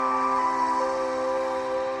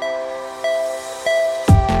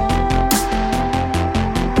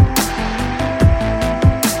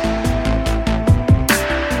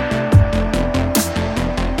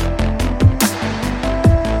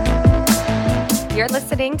You're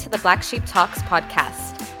listening to the Black Sheep Talks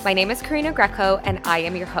podcast. My name is Karina Greco, and I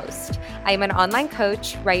am your host. I am an online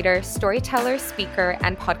coach, writer, storyteller, speaker,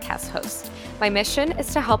 and podcast host. My mission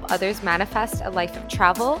is to help others manifest a life of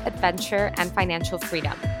travel, adventure, and financial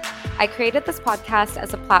freedom. I created this podcast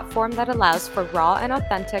as a platform that allows for raw and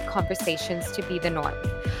authentic conversations to be the norm.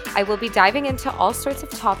 I will be diving into all sorts of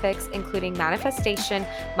topics, including manifestation,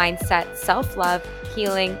 mindset, self-love,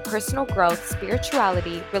 healing, personal growth,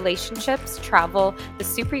 spirituality, relationships, travel, the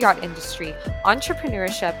super yacht industry,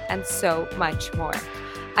 entrepreneurship, and so much more.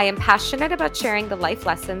 I am passionate about sharing the life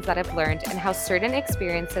lessons that I've learned and how certain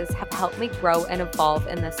experiences have helped me grow and evolve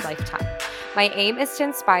in this lifetime. My aim is to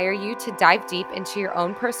inspire you to dive deep into your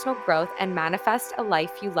own personal growth and manifest a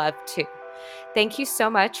life you love too. Thank you so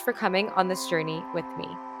much for coming on this journey with me.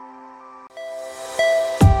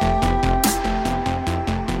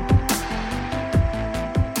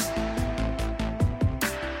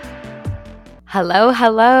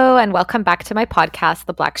 Hello, and welcome back to my podcast,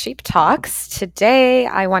 The Black Sheep Talks. Today,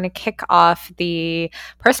 I want to kick off the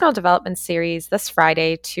personal development series this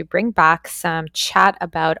Friday to bring back some chat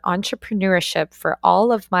about entrepreneurship for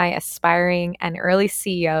all of my aspiring and early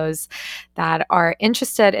CEOs that are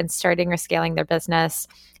interested in starting or scaling their business.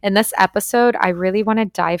 In this episode, I really want to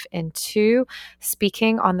dive into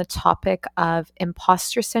speaking on the topic of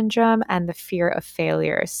imposter syndrome and the fear of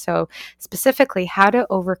failure. So specifically, how to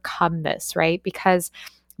overcome this, right? Because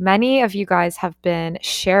many of you guys have been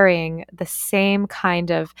sharing the same kind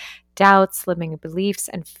of doubts, limiting beliefs,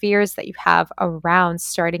 and fears that you have around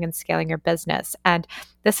starting and scaling your business. And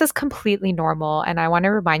this is completely normal. And I want to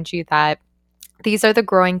remind you that these are the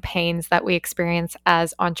growing pains that we experience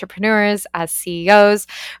as entrepreneurs, as CEOs,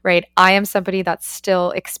 right? I am somebody that still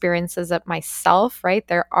experiences it myself, right?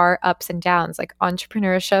 There are ups and downs. Like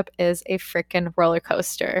entrepreneurship is a freaking roller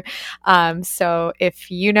coaster. So if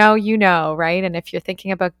you know, right? And if you're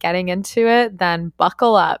thinking about getting into it, then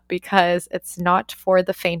buckle up because it's not for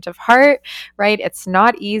the faint of heart, right? It's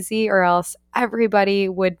not easy or else everybody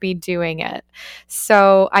would be doing it.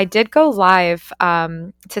 So I did go live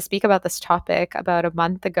to speak about this topic about a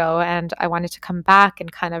month ago, and I wanted to come back and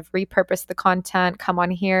kind of repurpose the content, come on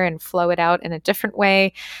here and flow it out in a different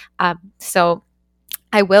way. So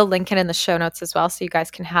I will link it in the show notes as well, so you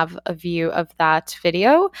guys can have a view of that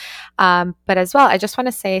video. But as well, I just want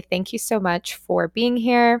to say thank you so much for being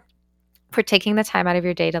here, for taking the time out of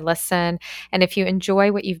your day to listen. And if you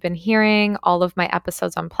enjoy what you've been hearing, all of my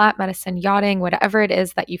episodes on plant medicine, yachting, whatever it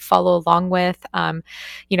is that you follow along with,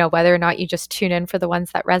 whether or not you just tune in for the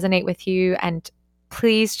ones that resonate with you, and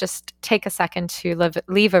please just take a second to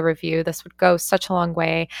leave a review. This would go such a long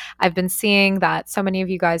way. I've been seeing that so many of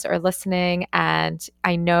you guys are listening, and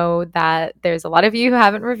I know that there's a lot of you who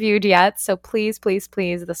haven't reviewed yet. So please,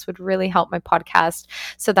 this would really help my podcast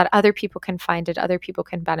so that other people can find it, other people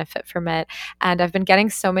can benefit from it. And I've been getting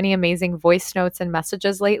so many amazing voice notes and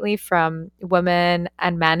messages lately from women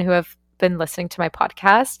and men who have been listening to my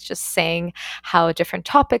podcast, just saying how different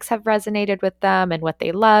topics have resonated with them and what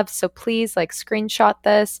they love. So please screenshot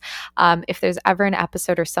this. If there's ever an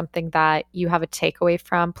episode or something that you have a takeaway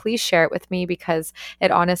from, please share it with me because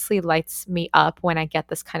it honestly lights me up when I get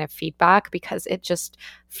this kind of feedback because it just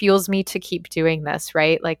fuels me to keep doing this,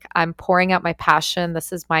 right? Like I'm pouring out my passion.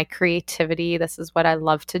 This is my creativity. This is what I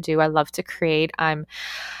love to do. I love to create. I'm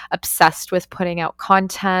obsessed with putting out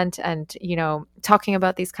content and, talking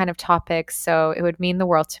about these kind of topics. So it would mean the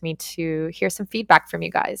world to me to hear some feedback from you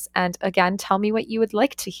guys. And again, tell me what you would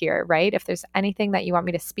like to hear, right? If there's anything that you want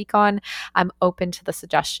me to speak on, I'm open to the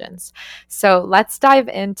suggestions. So let's dive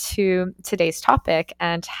into today's topic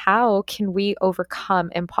and how can we overcome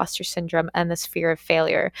imposter syndrome and this fear of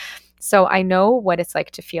failure. So I know what it's like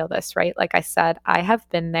to feel this, right? Like I said, I have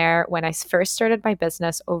been there when I first started my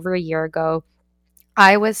business over a year ago.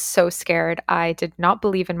 I was so scared. I did not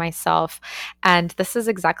believe in myself. And this is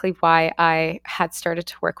exactly why I had started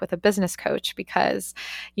to work with a business coach because,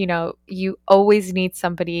 you always need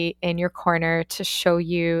somebody in your corner to show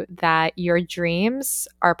you that your dreams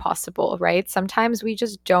are possible, right? Sometimes we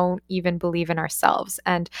just don't even believe in ourselves.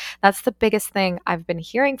 And that's the biggest thing I've been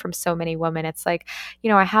hearing from so many women. It's like,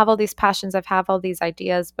 I have all these passions, I have all these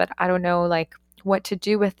ideas, but I don't know, what to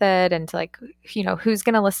do with it and who's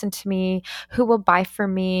going to listen to me, who will buy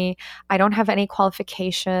from me. I don't have any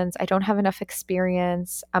qualifications. I don't have enough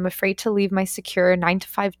experience. I'm afraid to leave my secure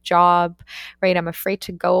 9-to-5 job, right? I'm afraid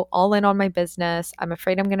to go all in on my business. I'm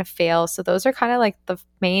afraid I'm going to fail. So those are kind of like the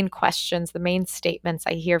main questions, the main statements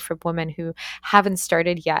I hear from women who haven't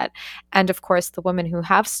started yet. And of course, the women who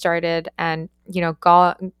have started and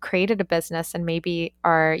created a business and maybe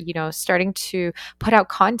are, starting to put out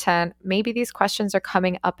content, maybe these questions questions are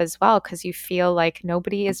coming up as well because you feel like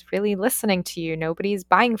nobody is really listening to you. Nobody's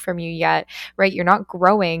buying from you yet, right? You're not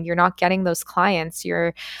growing. You're not getting those clients.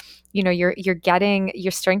 You're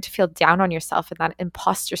starting to feel down on yourself, and that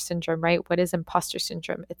imposter syndrome, right? What is imposter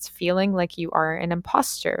syndrome? It's feeling like you are an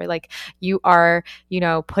imposter, like you are,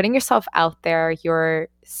 putting yourself out there, you're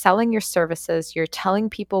selling your services, you're telling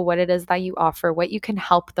people what it is that you offer, what you can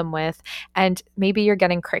help them with, and maybe you're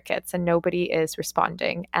getting crickets and nobody is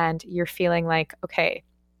responding, and you're feeling like, okay,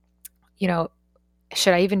 you know,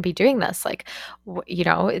 should I even be doing this? Like,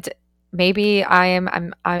 it's maybe I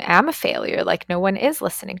am a failure. Like no one is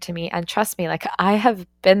listening to me. And trust me, like I have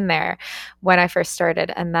been there when I first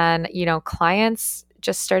started. And then, clients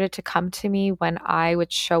just started to come to me when I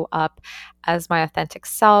would show up as my authentic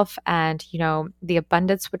self, and the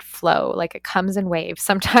abundance would flow. Like it comes in waves.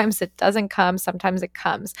 Sometimes it doesn't come, sometimes it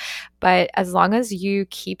comes. But as long as you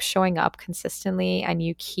keep showing up consistently and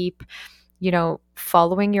you keep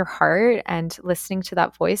following your heart and listening to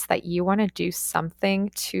that voice that you want to do something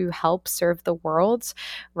to help serve the world,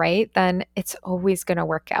 right? Then it's always going to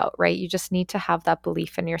work out, right? You just need to have that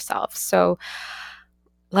belief in yourself. So,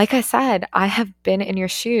 like I said, I have been in your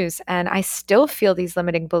shoes and I still feel these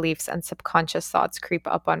limiting beliefs and subconscious thoughts creep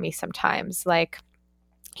up on me sometimes. Like,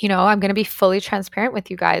 I'm going to be fully transparent with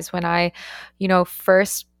you guys. When I,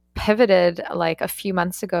 first pivoted like a few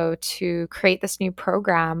months ago to create this new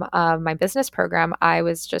program, my business program, I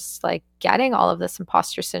was just like getting all of this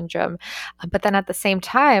imposter syndrome. But then at the same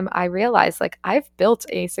time, I realized like I've built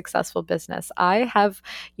a successful business. I have,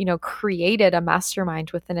 created a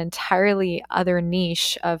mastermind with an entirely other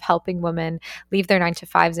niche of helping women leave their 9 to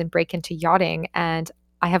 5s and break into yachting. And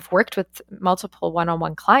I have worked with multiple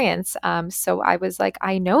one-on-one clients. So I was like,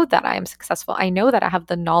 I know that I am successful. I know that I have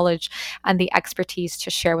the knowledge and the expertise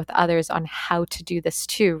to share with others on how to do this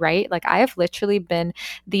too, right? Like I have literally been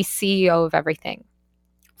the CEO of everything.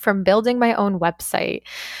 From building my own website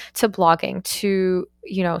to blogging to,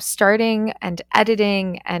 starting and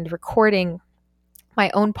editing and recording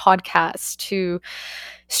my own podcast to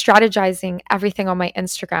strategizing everything on my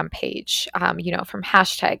Instagram page, from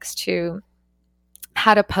hashtags to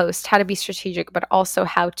how to post, how to be strategic, but also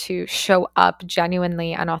how to show up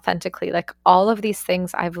genuinely and authentically. Like all of these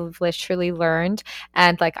things I've literally learned.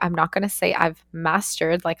 And like, I'm not going to say I've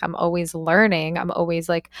mastered, like, I'm always learning. I'm always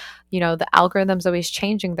like, the algorithm's always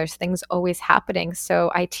changing. There's things always happening. So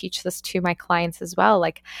I teach this to my clients as well.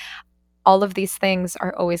 Like, all of these things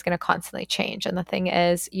are always going to constantly change. And the thing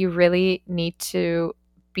is, you really need to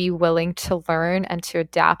be willing to learn and to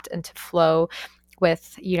adapt and to flow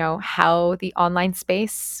with how the online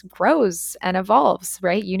space grows and evolves,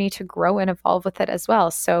 right? You need to grow and evolve with it as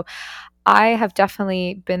well. So I have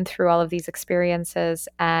definitely been through all of these experiences,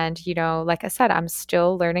 and like I said, I'm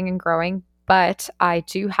still learning and growing, but I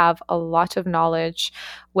do have a lot of knowledge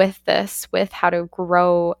with this, with how to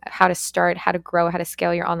grow, how to start, how to grow, how to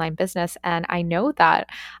scale your online business. And I know that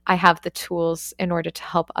I have the tools in order to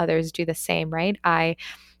help others do the same, right? I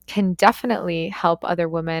can definitely help other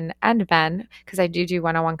women and men, because I do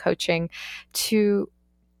one-on-one coaching, to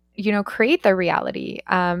create their reality,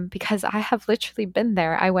 because I have literally been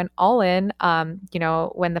there. I went all in.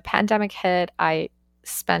 When the pandemic hit, I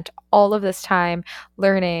spent all of this time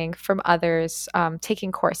learning from others,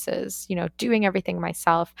 taking courses, doing everything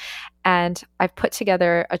myself. And I've put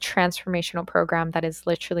together a transformational program that is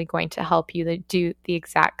literally going to help you to do the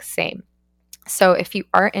exact same. So if you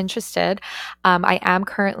are interested, I am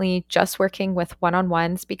currently just working with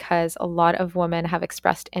one-on-ones because a lot of women have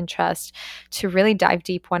expressed interest to really dive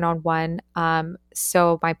deep one-on-one.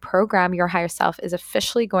 So my program, Your Higher Self, is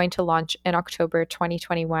officially going to launch in October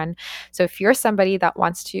 2021. So if you're somebody that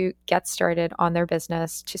wants to get started on their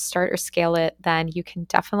business, to start or scale it, then you can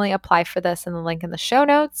definitely apply for this in the link in the show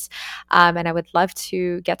notes. And I would love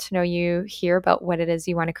to get to know you, hear about what it is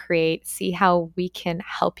you want to create, see how we can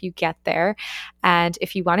help you get there. And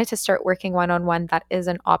if you wanted to start working one-on-one, that is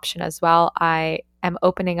an option as well. I am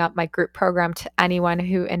opening up my group program to anyone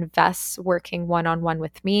who invests working one-on-one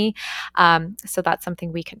with me. So that's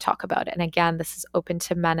something we can talk about. And again, this is open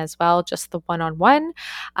to men as well, just the one-on-one.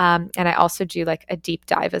 And I also do like a deep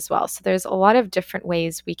dive as well. So there's a lot of different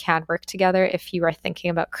ways we can work together if you are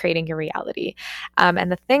thinking about creating your reality.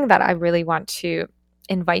 And the thing that I really want to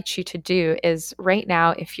invite you to do is right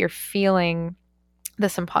now, if you're feeling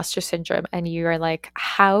this imposter syndrome and you are like,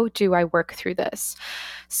 how do I work through this?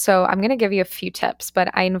 So I'm going to give you a few tips, but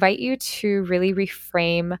I invite you to really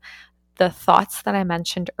reframe the thoughts that I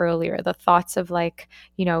mentioned earlier, the thoughts of like,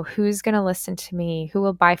 who's going to listen to me? Who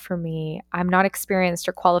will buy from me? I'm not experienced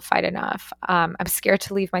or qualified enough. I'm scared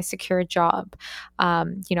to leave my secure job.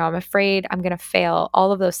 I'm afraid I'm going to fail.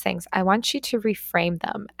 All of those things. I want you to reframe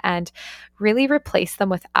them and really replace them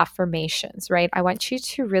with affirmations, right? I want you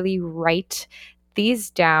to really write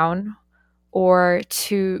these down, or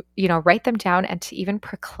to, write them down and to even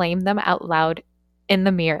proclaim them out loud in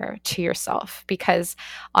the mirror to yourself. Because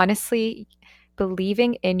honestly,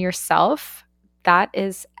 believing in yourself, that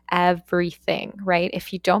is everything, right?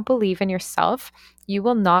 If you don't believe in yourself, you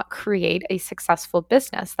will not create a successful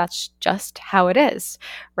business. That's just how it is,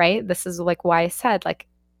 right? This is like why I said, like,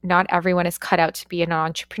 not everyone is cut out to be an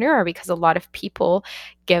entrepreneur, because a lot of people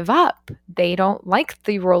give up. They don't like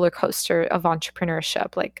the roller coaster of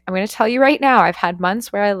entrepreneurship. Like, I'm going to tell you right now, I've had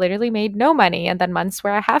months where I literally made no money and then months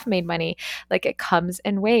where I have made money. Like, it comes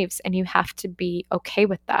in waves and you have to be okay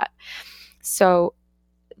with that. So,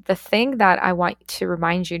 the thing that I want to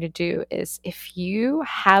remind you to do is, if you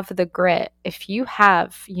have the grit, if you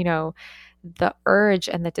have, the urge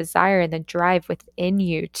and the desire and the drive within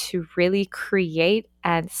you to really create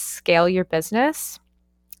and scale your business,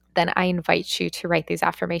 then I invite you to write these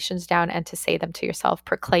affirmations down and to say them to yourself,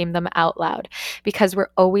 proclaim them out loud, because we're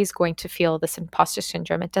always going to feel this imposter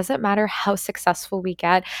syndrome. It doesn't matter how successful we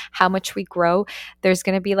get, how much we grow. There's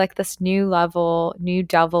going to be like this new level, new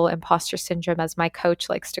devil imposter syndrome, as my coach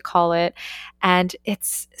likes to call it. And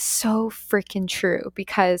it's so freaking true,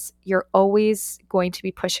 because you're always going to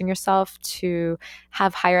be pushing yourself to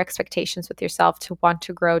have higher expectations with yourself, to want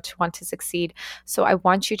to grow, to want to succeed. So I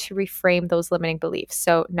want you to reframe those limiting beliefs.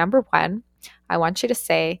 So number one, I want you to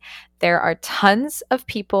say, there are tons of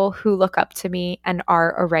people who look up to me and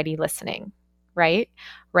are already listening, right?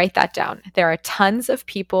 Write that down. There are tons of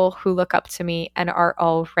people who look up to me and are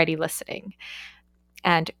already listening.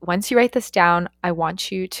 And once you write this down, I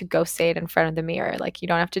want you to go say it in front of the mirror. Like, you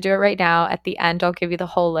don't have to do it right now. At the end, I'll give you the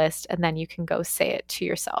whole list and then you can go say it to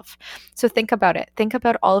yourself. So think about it. Think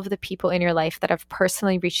about all of the people in your life that have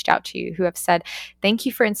personally reached out to you, who have said, thank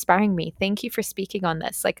you for inspiring me. Thank you for speaking on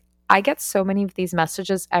this. Like, I get so many of these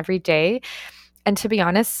messages every day. And to be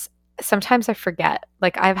honest, sometimes I forget.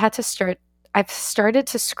 Like, I've started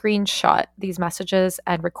to screenshot these messages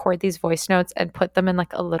and record these voice notes and put them in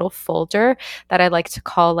like a little folder that I like to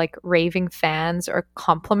call like raving fans or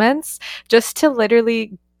compliments, just to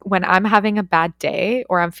literally, when I'm having a bad day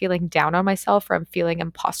or I'm feeling down on myself or I'm feeling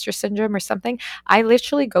imposter syndrome or something, I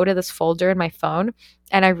literally go to this folder in my phone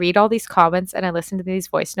and I read all these comments and I listen to these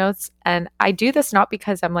voice notes. And I do this not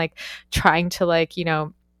because I'm like trying to like,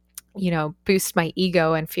 boost my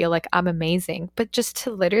ego and feel like I'm amazing, but just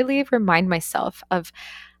to literally remind myself of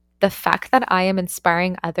the fact that I am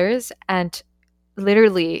inspiring others and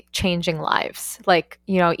literally changing lives. Like,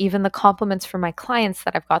 even the compliments from my clients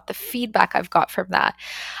that I've got, the feedback I've got from that,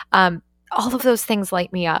 all of those things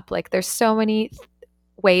light me up. Like, there's so many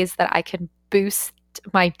ways that I can boost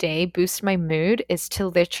my day, boost my mood, is to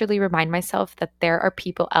literally remind myself that there are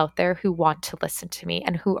people out there who want to listen to me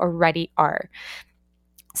and who already are.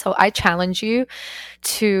 So I challenge you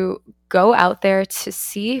to go out there to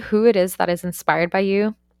see who it is that is inspired by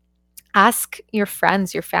you. Ask your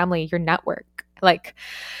friends, your family, your network. Like,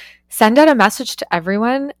 send out a message to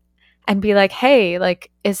everyone and be like, hey, like,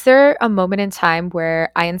 is there a moment in time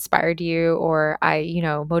where I inspired you, or I,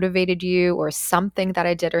 motivated you, or something that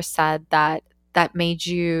I did or said that made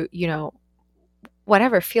you,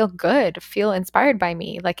 whatever, feel good, feel inspired by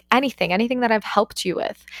me, like anything that I've helped you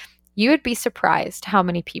with. You would be surprised how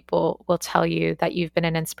many people will tell you that you've been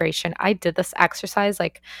an inspiration. I did this exercise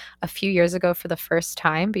like a few years ago for the first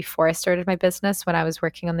time before I started my business, when I was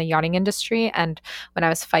working on the yachting industry and when I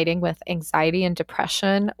was fighting with anxiety and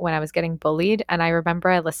depression, when I was getting bullied. And I remember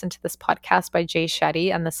I listened to this podcast by Jay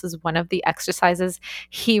Shetty, and this is one of the exercises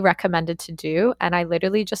he recommended to do. And I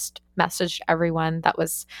literally just messaged everyone that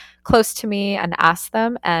was close to me and asked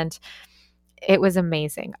them, and it was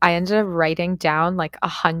amazing. I ended up writing down like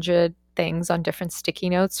 100 things on different sticky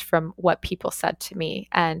notes from what people said to me.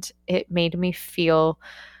 And it made me feel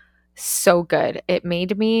so good. It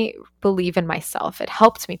made me believe in myself. It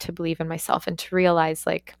helped me to believe in myself and to realize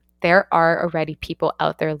like there are already people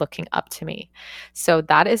out there looking up to me. So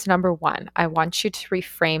that is number one. I want you to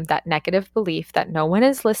reframe that negative belief that no one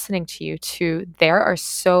is listening to you to there are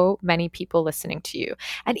so many people listening to you.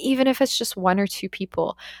 And even if it's just one or two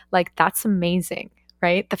people, like, that's amazing,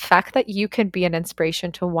 right? The fact that you can be an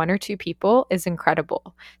inspiration to one or two people is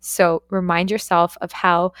incredible. So remind yourself of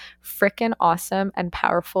how freaking awesome and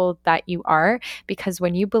powerful that you are, because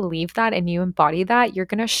when you believe that and you embody that, you're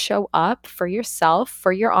going to show up for yourself,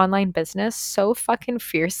 for your online business so fucking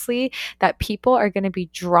fiercely that people are going to be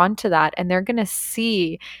drawn to that, and they're going to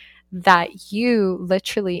see that you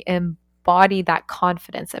literally embody that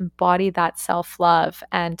confidence, embody that self-love,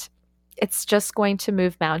 and it's just going to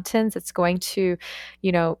move mountains. It's going to,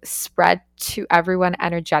 spread to everyone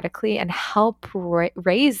energetically and help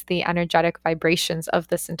raise the energetic vibrations of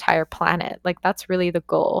this entire planet. Like, that's really the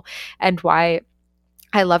goal, and why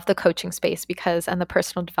I love the coaching space and the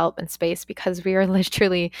personal development space, because we are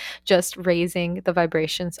literally just raising the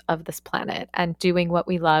vibrations of this planet and doing what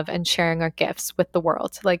we love and sharing our gifts with the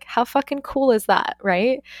world. Like, how fucking cool is that,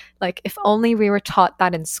 right? Like, if only we were taught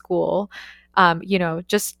that in school.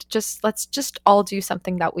 Just let's just all do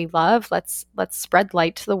something that we love. Let's spread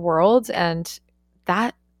light to the world, and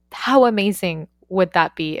that how amazing would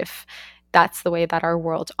that be if that's the way that our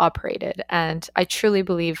world operated? And I truly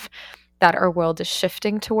believe that our world is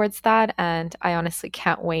shifting towards that. And I honestly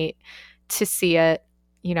can't wait to see it,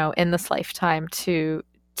 in this lifetime to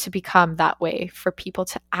become that way, for people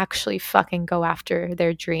to actually fucking go after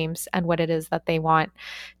their dreams and what it is that they want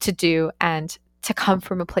to do, and to come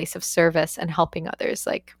from a place of service and helping others.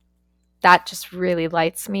 Like, that just really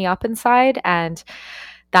lights me up inside. And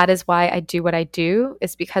that is why I do what I do,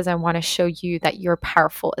 is because I want to show you that you're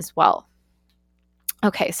powerful as well.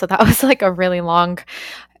 Okay, so that was like a really long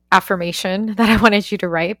affirmation that I wanted you to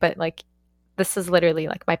write, but like, this is literally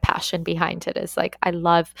like my passion behind it, is like, I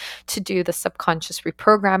love to do the subconscious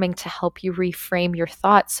reprogramming to help you reframe your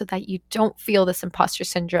thoughts so that you don't feel this imposter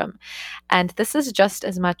syndrome. And this is just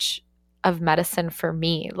as much of medicine for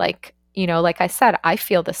me. Like, like I said, I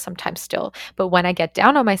feel this sometimes still, but when I get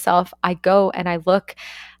down on myself, I go and I look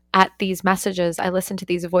at these messages, I listen to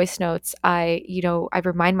these voice notes, I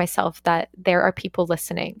remind myself that there are people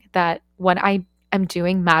listening, that what I am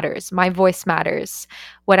doing matters. My voice matters.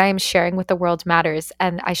 What I am sharing with the world matters.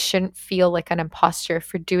 And I shouldn't feel like an imposter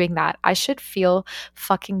for doing that. I should feel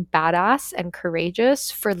fucking badass and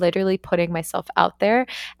courageous for literally putting myself out there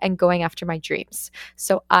and going after my dreams.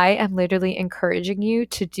 So I am literally encouraging you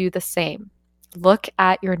to do the same. Look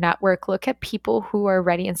at your network, look at people who are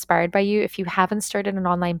already inspired by you. If you haven't started an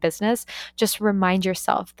online business, just remind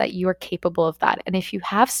yourself that you are capable of that. And if you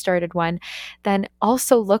have started one, then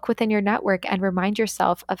also look within your network and remind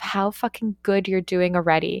yourself of how fucking good you're doing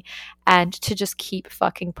already, and to just keep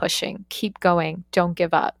fucking pushing, keep going, don't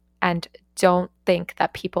give up, and don't think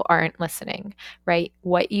that people aren't listening, right?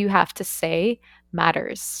 What you have to say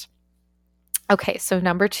matters. Okay, so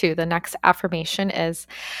number 2, the next affirmation is,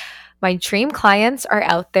 my dream clients are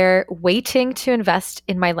out there waiting to invest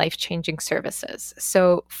in my life-changing services.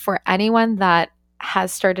 So for anyone that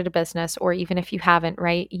has started a business, or even if you haven't,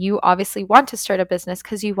 right, you obviously want to start a business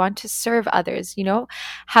because you want to serve others. You know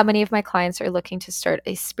how many of my clients are looking to start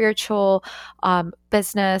a spiritual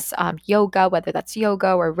business, yoga, whether that's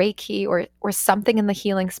yoga or Reiki, or something in the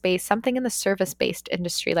healing space, something in the service-based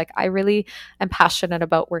industry. Like, I really am passionate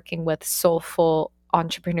about working with soulful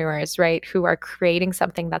entrepreneurs, right, who are creating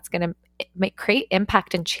something that's going to create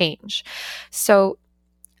impact and change. So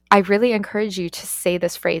I really encourage you to say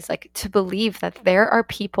this phrase, like, to believe that there are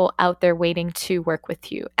people out there waiting to work with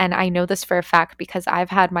you. And I know this for a fact because I've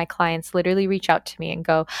had my clients literally reach out to me and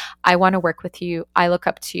go, I want to work with you. I look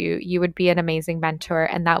up to you. You would be an amazing mentor.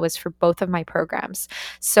 And that was for both of my programs.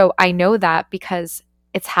 So I know that because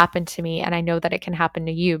it's happened to me, and I know that it can happen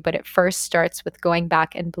to you. But it first starts with going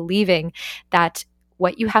back and believing that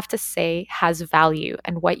what you have to say has value,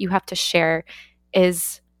 and what you have to share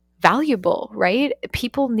is valuable, right?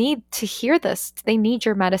 People need to hear this. They need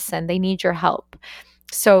your medicine. They need your help.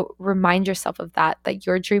 So remind yourself of that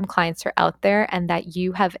your dream clients are out there and that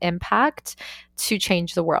you have impact to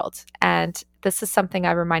change the world. And this is something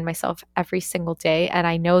I remind myself every single day. And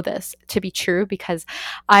I know this to be true because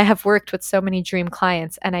I have worked with so many dream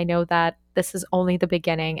clients, and I know that this is only the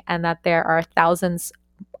beginning, and that there are thousands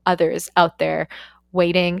others out there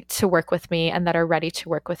waiting to work with me and that are ready to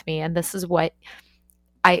work with me. And this is what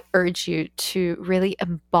I urge you to really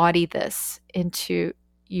embody this into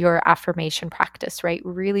your affirmation practice, right?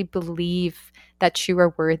 Really believe that you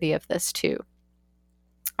are worthy of this too.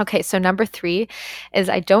 Okay, so number 3 is,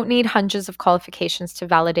 I don't need hundreds of qualifications to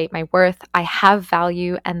validate my worth. I have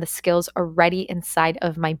value and the skills already inside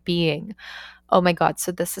of my being. Oh my God.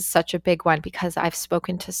 So this is such a big one because I've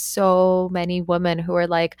spoken to so many women who are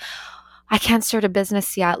like, I can't start a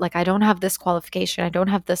business yet. Like, I don't have this qualification. I don't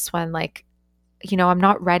have this one. Like, I'm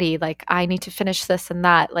not ready. Like, I need to finish this and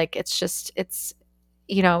that. Like, it's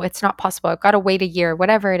it's not possible. I've got to wait a year,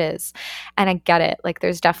 whatever it is. And I get it. Like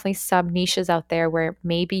there's definitely some niches out there where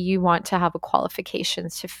maybe you want to have a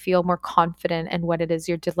qualifications to feel more confident in what it is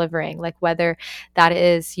you're delivering. Like whether that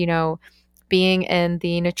is, being in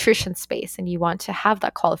the nutrition space and you want to have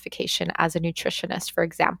that qualification as a nutritionist, for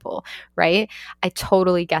example, right? I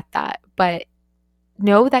totally get that. But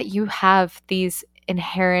know that you have these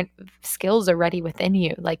inherent skills already within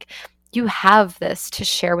you. Like you have this to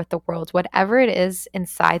share with the world, whatever it is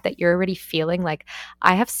inside that you're already feeling like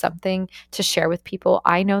I have something to share with people.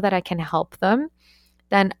 I know that I can help them.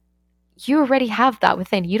 Then you already have that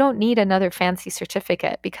within. You don't need another fancy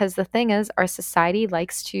certificate because the thing is, our society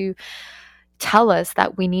likes to tell us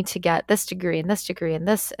that we need to get this degree and this degree and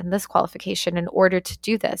this qualification in order to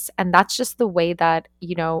do this. And that's just the way that,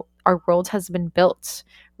 our world has been built,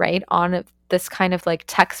 right? On this kind of like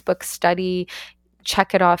textbook study,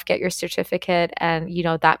 check it off, get your certificate, and,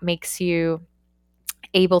 that makes you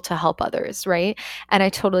able to help others, right? And I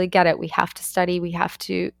totally get it. We have to study, we have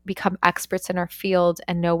to become experts in our field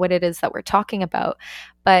and know what it is that we're talking about.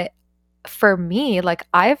 But for me, like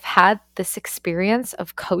I've had this experience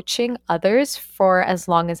of coaching others for as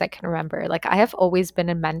long as I can remember. Like I have always been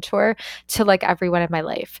a mentor to like everyone in my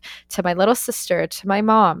life, to my little sister, to my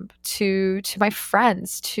mom, to my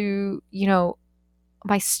friends, to,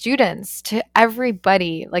 my students, to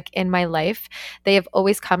everybody like in my life. They have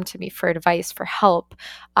always come to me for advice, for help.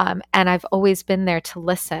 And I've always been there to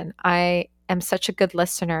listen. I am such a good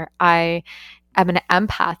listener. I'm an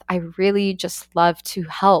empath. I really just love to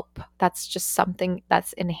help. That's just something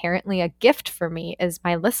that's inherently a gift for me is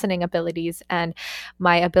my listening abilities and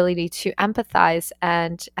my ability to empathize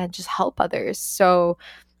and just help others. So,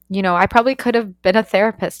 I probably could have been a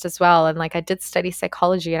therapist as well. And like I did study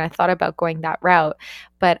psychology and I thought about going that route.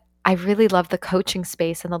 But I really love the coaching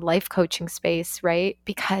space and the life coaching space, right?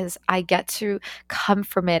 Because I get to come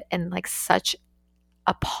from it in like such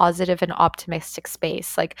a positive and optimistic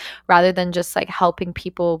space, like rather than just like helping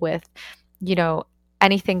people with, you know,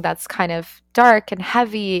 anything that's kind of dark and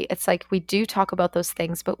heavy. It's like we do talk about those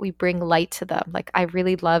things, but we bring light to them. Like I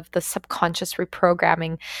really love the subconscious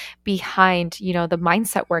reprogramming behind, the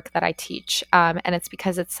mindset work that I teach. And it's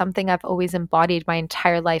because it's something I've always embodied my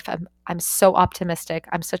entire life. I'm so optimistic.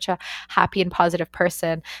 I'm such a happy and positive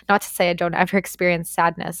person. Not to say I don't ever experience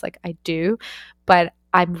sadness, like I do, but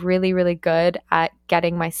I'm really, really good at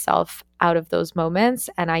getting myself out of those moments.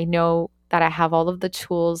 And I know that I have all of the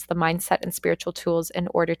tools, the mindset and spiritual tools in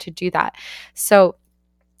order to do that. So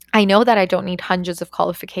I know that I don't need hundreds of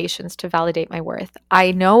qualifications to validate my worth.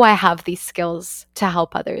 I know I have these skills to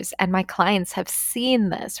help others, and my clients have seen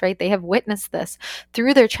this, right? They have witnessed this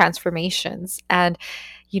through their transformations. And,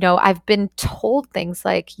 I've been told things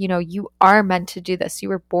like, you are meant to do this. You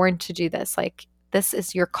were born to do this. Like, this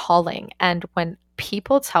is your calling. And when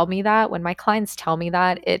people tell me that, when my clients tell me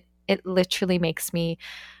that, it literally makes me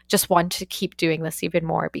just want to keep doing this even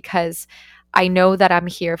more because I know that I'm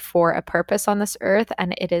here for a purpose on this earth,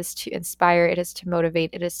 and it is to inspire, it is to motivate,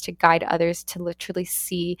 it is to guide others to literally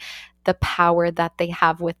see the power that they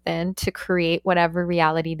have within to create whatever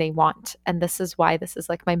reality they want. And this is why this is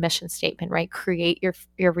like my mission statement, right? Create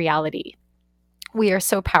your reality. We are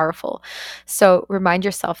so powerful. So remind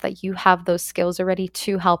yourself that you have those skills already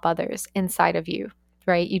to help others inside of you,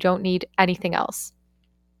 right? You don't need anything else.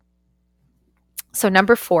 So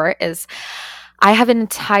number 4 is I have an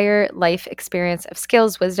entire life experience of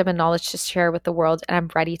skills, wisdom, and knowledge to share with the world, and I'm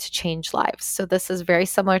ready to change lives. So this is very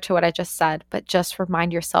similar to what I just said, but just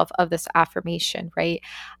remind yourself of this affirmation, right?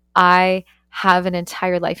 I have an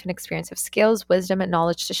entire life and experience of skills, wisdom, and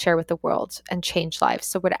knowledge to share with the world and change lives.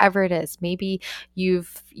 So whatever it is, maybe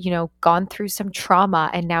you've, gone through some trauma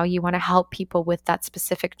and now you want to help people with that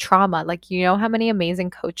specific trauma. Like, how many amazing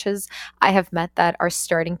coaches I have met that are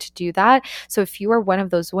starting to do that. So if you are one of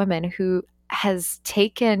those women who has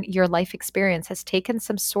taken your life experience, has taken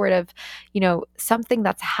some sort of, something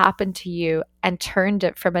that's happened to you and turned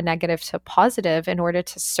it from a negative to a positive in order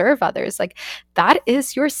to serve others. Like that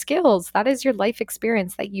is your skills. That is your life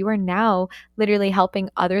experience that you are now literally helping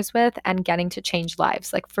others with and getting to change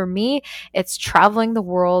lives. Like for me, it's traveling the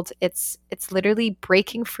world. It's literally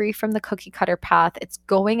breaking free from the cookie cutter path. It's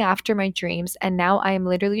going after my dreams. And now I am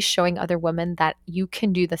literally showing other women that you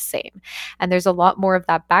can do the same. And there's a lot more of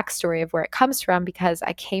that backstory of where it comes from because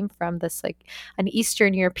I came from this like an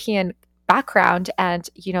Eastern European background. And,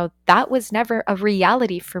 that was never a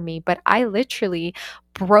reality for me, but I literally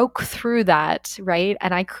broke through that, right?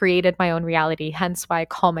 And I created my own reality, hence why I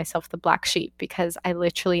call myself the black sheep, because I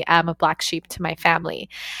literally am a black sheep to my family.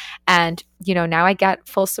 And, now I get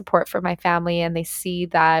full support from my family, and they see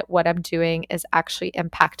that what I'm doing is actually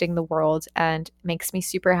impacting the world and makes me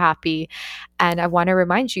super happy. And I want to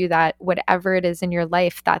remind you that whatever it is in your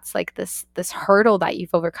life that's like this hurdle that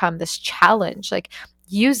you've overcome, this challenge, like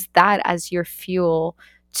use that as your fuel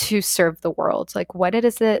to serve the world. Like what it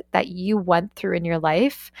is that you went through in your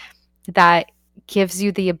life that gives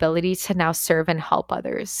you the ability to now serve and help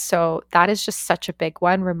others. So that is just such a big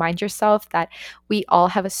one. Remind yourself that we all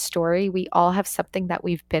have a story. We all have something that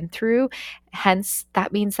we've been through. Hence,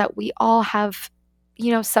 that means that we all have,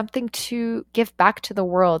 something to give back to the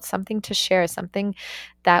world, something to share, something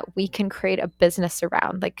that we can create a business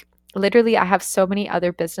around. Like literally, I have so many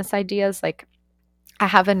other business ideas. Like I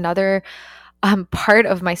have another part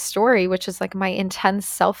of my story, which is like my intense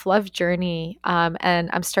self love journey. And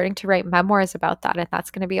I'm starting to write memoirs about that. And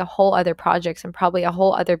that's going to be a whole other project and probably a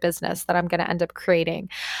whole other business that I'm going to end up creating.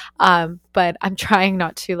 But I'm trying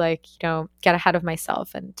not to get ahead of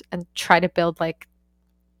myself and try to build like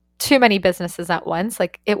too many businesses at once.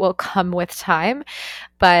 Like it will come with time,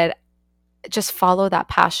 but just follow that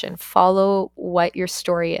passion, follow what your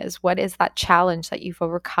story is. What is that challenge that you've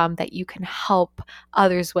overcome that you can help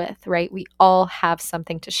others with, right? We all have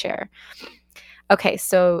something to share. Okay,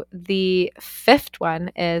 so the fifth one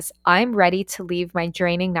is I'm ready to leave my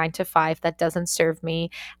draining 9 to 5 that doesn't serve me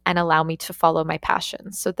and allow me to follow my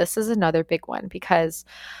passions. So this is another big one because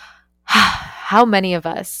how many of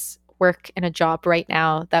us work in a job right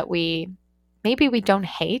now that maybe we don't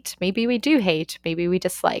hate, maybe we do hate, maybe we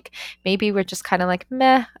dislike, maybe we're just kind of like,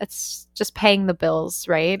 meh, it's just paying the bills,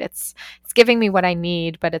 right? It's giving me what I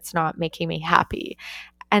need, but it's not making me happy.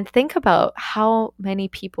 And think about how many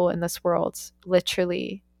people in this world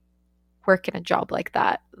literally work in a job like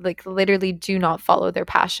that, like literally do not follow their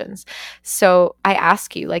passions. So I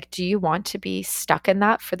ask you, like, do you want to be stuck in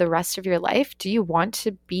that for the rest of your life? Do you want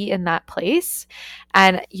to be in that place?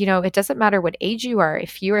 And, it doesn't matter what age you are.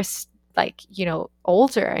 If you are like,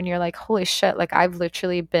 older and you're like, holy shit, like I've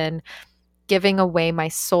literally been giving away my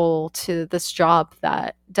soul to this job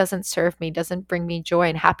that doesn't serve me, doesn't bring me joy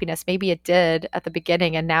and happiness. Maybe it did at the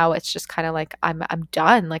beginning and now it's just kind of like I'm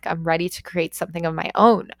done, like I'm ready to create something of my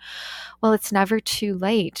own. Well, it's never too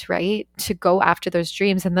late, right? To go after those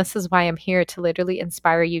dreams. And this is why I'm here to literally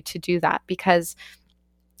inspire you to do that, because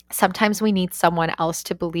sometimes we need someone else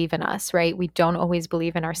to believe in us, right? We don't always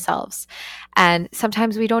believe in ourselves. And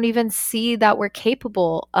sometimes we don't even see that we're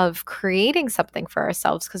capable of creating something for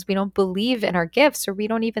ourselves because we don't believe in our gifts, or we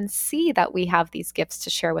don't even see that we have these gifts to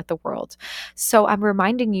share with the world. So I'm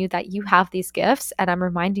reminding you that you have these gifts, and I'm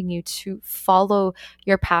reminding you to follow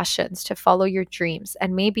your passions, to follow your dreams.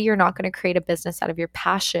 And maybe you're not going to create a business out of your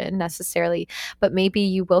passion necessarily, but maybe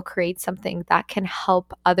you will create something that can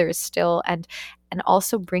help others still and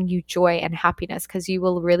also bring you joy and happiness, because you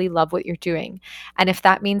will really love what you're doing. And if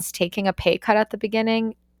that means taking a pay cut at the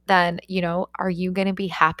beginning, then, are you going to be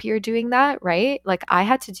happier doing that, right? Like I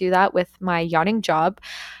had to do that with my yachting job.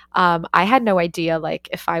 I had no idea like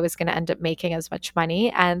if I was going to end up making as much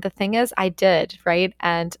money. And the thing is, I did, right?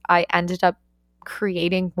 And I ended up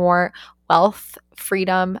creating more wealth,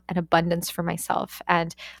 freedom, and abundance for myself.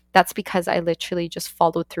 And that's because I literally just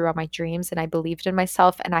followed through on my dreams and I believed in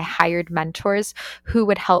myself, and I hired mentors who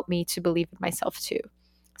would help me to believe in myself too.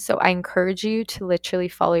 So I encourage you to literally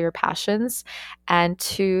follow your passions and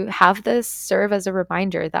to have this serve as a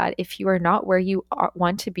reminder that if you are not where you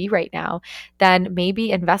want to be right now, then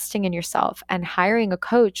maybe investing in yourself and hiring a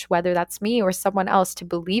coach, whether that's me or someone else, to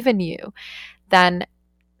believe in you, then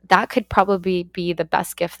that could probably be the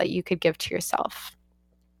best gift that you could give to yourself.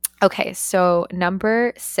 Okay, so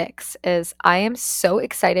number 6 is I am so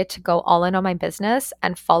excited to go all in on my business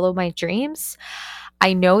and follow my dreams.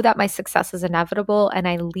 I know that my success is inevitable and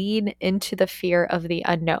I lean into the fear of the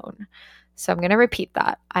unknown. So I'm going to repeat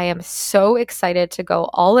that. I am so excited to go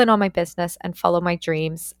all in on my business and follow my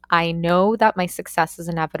dreams. I know that my success is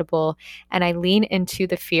inevitable and I lean into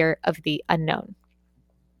the fear of the unknown.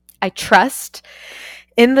 I trust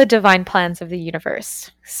in the divine plans of the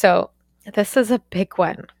universe. So this is a big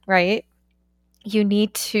one, right? You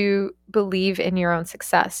need to believe in your own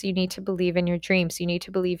success. You need to believe in your dreams. You need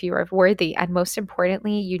to believe you are worthy. And most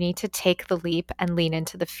importantly, you need to take the leap and lean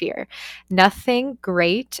into the fear. Nothing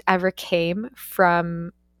great ever came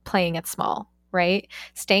from playing it small, right?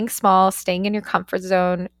 Staying small, staying in your comfort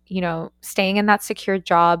zone, staying in that secure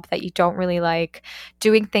job that you don't really like,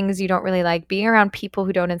 doing things you don't really like, being around people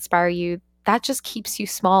who don't inspire you. that just keeps you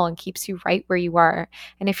small and keeps you right where you are.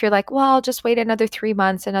 And if you're like, well, I'll just wait another 3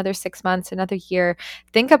 months, another 6 months, another year,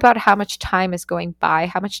 think about how much time is going by,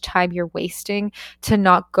 how much time you're wasting to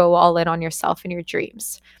not go all in on yourself and your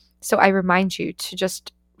dreams. So I remind you to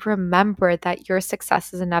just remember that your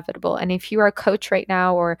success is inevitable. And if you are a coach right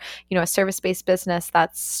now, or a service-based business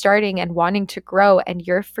that's starting and wanting to grow, and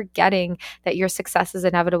you're forgetting that your success is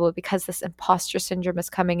inevitable because this imposter syndrome is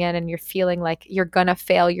coming in and you're feeling like you're gonna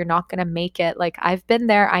fail, you're not gonna make it. Like, I've been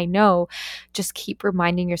there, I know. Just keep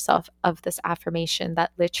reminding yourself of this affirmation that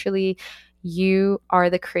literally you are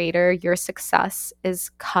the creator, your success is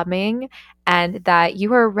coming, and that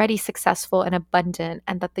you are already successful and abundant,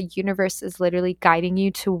 and that the universe is literally guiding you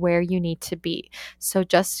to where you need to be. So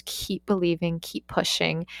just keep believing, keep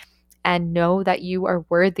pushing, and know that you are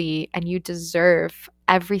worthy and you deserve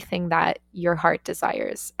everything that your heart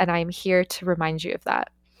desires. And I'm here to remind you of that.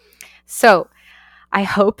 So I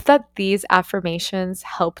hope that these affirmations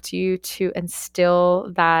helped you to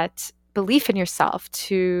instill that belief in yourself,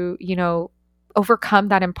 to, overcome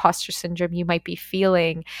that imposter syndrome you might be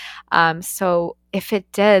feeling. So if it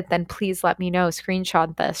did, then please let me know.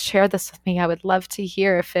 Screenshot this, share this with me. I would love to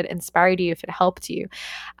hear if it inspired you, if it helped you.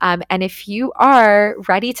 And if you are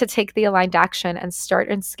ready to take the aligned action and start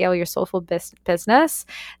and scale your soulful business,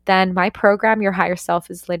 then my program, Your Higher Self,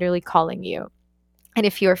 is literally calling you. And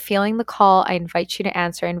if you're feeling the call, I invite you to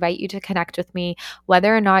answer. I invite you to connect with me,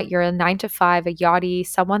 whether or not you're a 9-to-5, a yachty,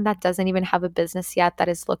 someone that doesn't even have a business yet that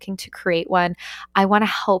is looking to create one. I want to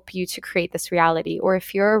help you to create this reality. Or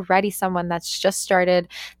if you're already someone that's just started,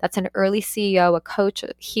 that's an early CEO, a coach,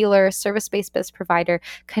 a healer, service-based business provider,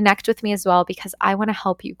 connect with me as well, because I want to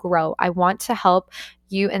help you grow. I want to help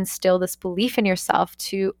you instill this belief in yourself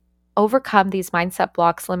to overcome these mindset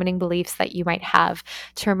blocks, limiting beliefs that you might have,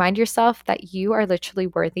 to remind yourself that you are literally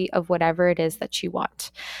worthy of whatever it is that you want.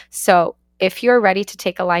 So if you're ready to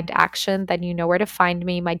take aligned action, then you know where to find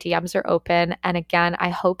me. My DMs are open. And again,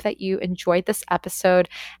 I hope that you enjoyed this episode,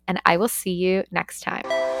 and I will see you next time.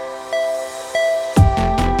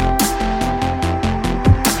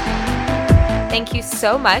 Thank you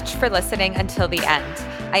so much for listening until the end.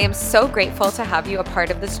 I am so grateful to have you a part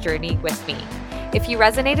of this journey with me. If you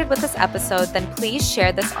resonated with this episode, then please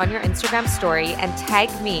share this on your Instagram story and tag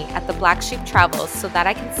me at The Black Sheep Travels so that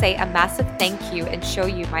I can say a massive thank you and show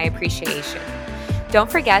you my appreciation.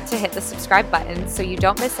 Don't forget to hit the subscribe button so you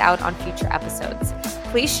don't miss out on future episodes.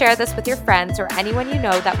 Please share this with your friends or anyone you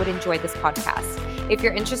know that would enjoy this podcast. If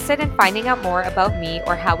you're interested in finding out more about me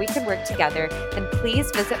or how we can work together, then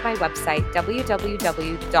please visit my website,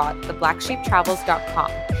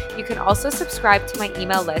 www.theblacksheeptravels.com. You can also subscribe to my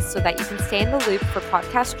email list so that you can stay in the loop for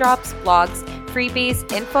podcast drops, blogs, freebies,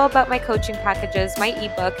 info about my coaching packages, my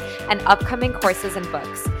ebook, and upcoming courses and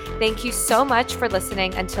books. Thank you so much for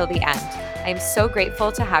listening until the end. I am so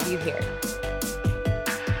grateful to have you here.